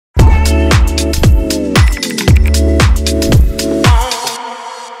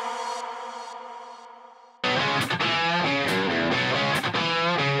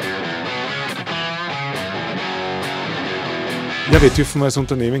Ja, wir dürfen als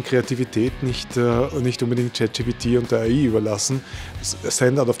Unternehmen Kreativität nicht unbedingt ChatGPT und der AI überlassen.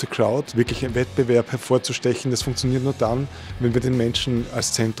 Stand out of the crowd, wirklich einen Wettbewerb hervorzustechen, das funktioniert nur dann, wenn wir den Menschen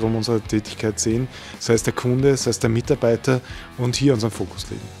als Zentrum unserer Tätigkeit sehen, sei es der Kunde, sei es der Mitarbeiter und hier unseren Fokus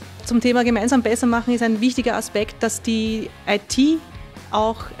legen. Zum Thema gemeinsam besser machen ist ein wichtiger Aspekt, dass die IT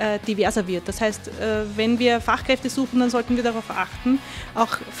auch diverser wird. Das heißt, wenn wir Fachkräfte suchen, dann sollten wir darauf achten,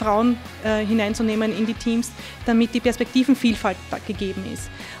 auch Frauen hineinzunehmen in die Teams, damit die Perspektivenvielfalt gegeben ist.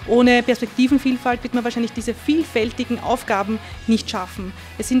 Ohne Perspektivenvielfalt wird man wahrscheinlich diese vielfältigen Aufgaben nicht schaffen.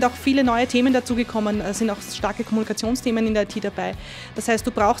 Es sind auch viele neue Themen dazugekommen, es sind auch starke Kommunikationsthemen in der IT dabei. Das heißt,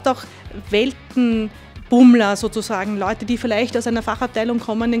 du brauchst auch Weltenbummler sozusagen, Leute, die vielleicht aus einer Fachabteilung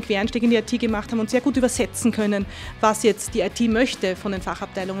kommen, den Quereinstieg in die IT gemacht haben und sehr gut übersetzen können, was jetzt die IT möchte von den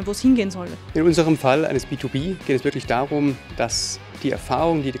Fachabteilungen, wo es hingehen soll. In unserem Fall eines B2B geht es wirklich darum, dass die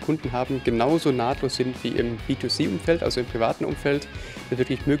Erfahrungen, die die Kunden haben, genauso nahtlos sind wie im B2C-Umfeld, also im privaten Umfeld, dass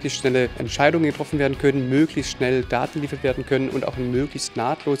wirklich möglichst schnelle Entscheidungen getroffen werden können, möglichst schnell Daten geliefert werden können und auch eine möglichst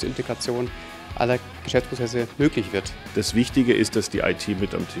nahtlose Integration aller Geschäftsprozesse möglich wird. Das Wichtige ist, dass die IT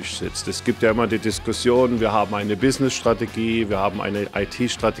mit am Tisch sitzt. Es gibt ja immer die Diskussion, wir haben eine Business-Strategie, wir haben eine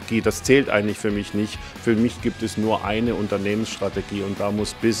IT-Strategie. Das zählt eigentlich für mich nicht. Für mich gibt es nur eine Unternehmensstrategie und da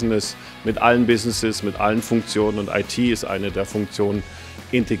muss Business mit allen Businesses, mit allen Funktionen und IT ist eine der Funktionen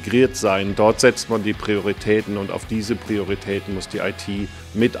integriert sein. Dort setzt man die Prioritäten und auf diese Prioritäten muss die IT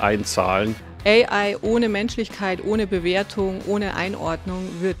mit einzahlen. AI ohne Menschlichkeit, ohne Bewertung, ohne Einordnung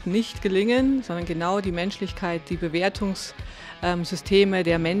wird nicht gelingen, sondern genau die Menschlichkeit, die Bewertungssysteme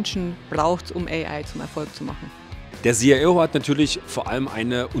der Menschen braucht es, um AI zum Erfolg zu machen. Der CIO hat natürlich vor allem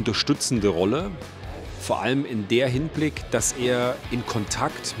eine unterstützende Rolle, vor allem in der Hinblick, dass er in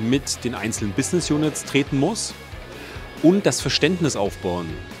Kontakt mit den einzelnen Business Units treten muss und das Verständnis aufbauen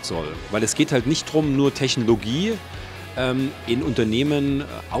soll. Weil es geht halt nicht darum, nur Technologie in Unternehmen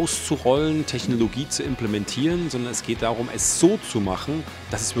auszurollen, Technologie zu implementieren, sondern es geht darum, es so zu machen,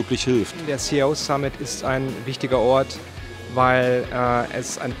 dass es wirklich hilft. Der CIO Summit ist ein wichtiger Ort, weil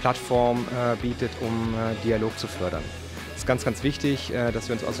es eine Plattform bietet, um Dialog zu fördern. Es ist ganz, ganz wichtig, dass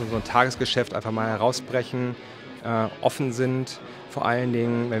wir uns aus unserem Tagesgeschäft einfach mal herausbrechen, offen sind, vor allen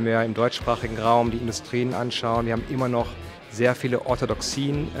Dingen, wenn wir im deutschsprachigen Raum die Industrien anschauen. Wir haben immer noch sehr viele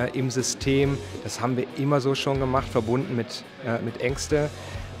Orthodoxien im System. Das haben wir immer so schon gemacht, verbunden mit Ängste.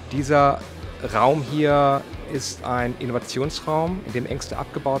 Dieser Raum hier ist ein Innovationsraum, in dem Ängste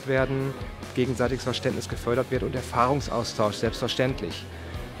abgebaut werden, gegenseitiges Verständnis gefördert wird und Erfahrungsaustausch selbstverständlich.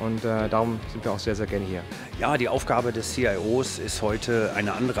 Und darum sind wir auch sehr, sehr gerne hier. Ja, die Aufgabe des CIOs ist heute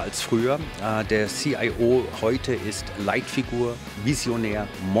eine andere als früher. Der CIO heute ist Leitfigur, Visionär,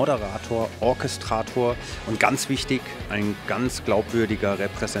 Moderator, Orchestrator und ganz wichtig, ein ganz glaubwürdiger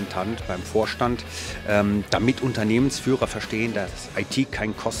Repräsentant beim Vorstand, damit Unternehmensführer verstehen, dass IT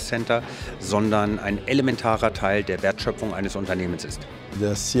kein Cost-Center, sondern ein elementarer Teil der Wertschöpfung eines Unternehmens ist.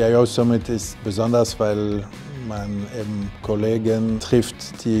 Der CIO Summit ist besonders, weil man eben Kollegen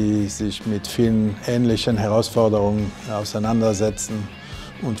trifft, die sich mit vielen ähnlichen Herausforderungen auseinandersetzen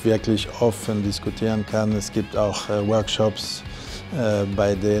und wirklich offen diskutieren kann. Es gibt auch Workshops,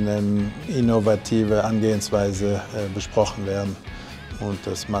 bei denen innovative Angehensweise besprochen werden. Und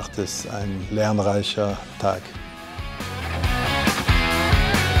das macht es ein lernreicher Tag.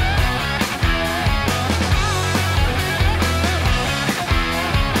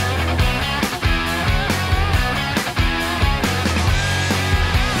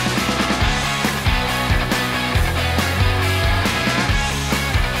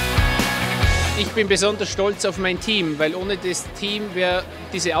 Ich bin besonders stolz auf mein Team, weil ohne das Team wäre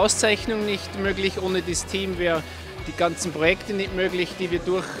diese Auszeichnung nicht möglich, ohne das Team wäre die ganzen Projekte nicht möglich, die wir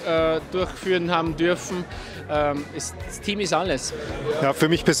durchführen haben dürfen. Das Team ist alles. Ja, für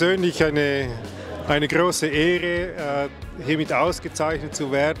mich persönlich eine große Ehre, hiermit ausgezeichnet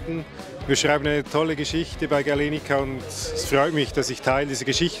zu werden. Wir schreiben eine tolle Geschichte bei Galenica und es freut mich, dass ich Teil dieser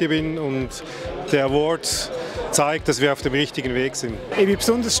Geschichte bin und der Award zeigt, dass wir auf dem richtigen Weg sind. Ich bin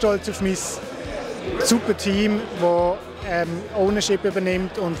besonders stolz auf mein super Team, das Ownership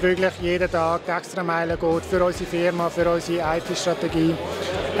übernimmt und wirklich jeden Tag extra Meilen geht für unsere Firma, für unsere IT-Strategie.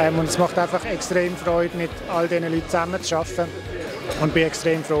 Und es macht einfach extrem Freude, mit all diesen Leuten zusammenzuarbeiten. Und bin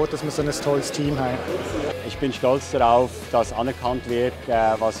extrem froh, dass wir so ein tolles Team haben. Ich bin stolz darauf, dass anerkannt wird,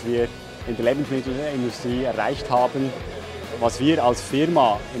 was wir in der Lebensmittelindustrie erreicht haben, was wir als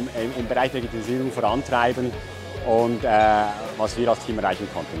Firma im Bereich der Digitalisierung vorantreiben und was wir als Team erreichen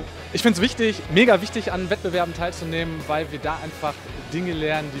konnten. Ich finde es wichtig, mega wichtig, an Wettbewerben teilzunehmen, weil wir da einfach Dinge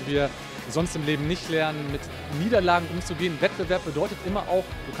lernen, die wir sonst im Leben nicht lernen, mit Niederlagen umzugehen. Wettbewerb bedeutet immer auch,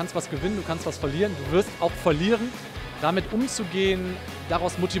 du kannst was gewinnen, du kannst was verlieren, du wirst auch verlieren. damit umzugehen,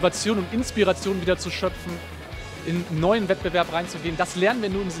 daraus Motivation und Inspiration wieder zu schöpfen, in einen neuen Wettbewerb reinzugehen, das lernen wir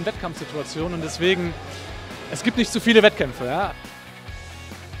nur in diesen Wettkampfsituationen und deswegen, es gibt nicht zu viele Wettkämpfe. Ja?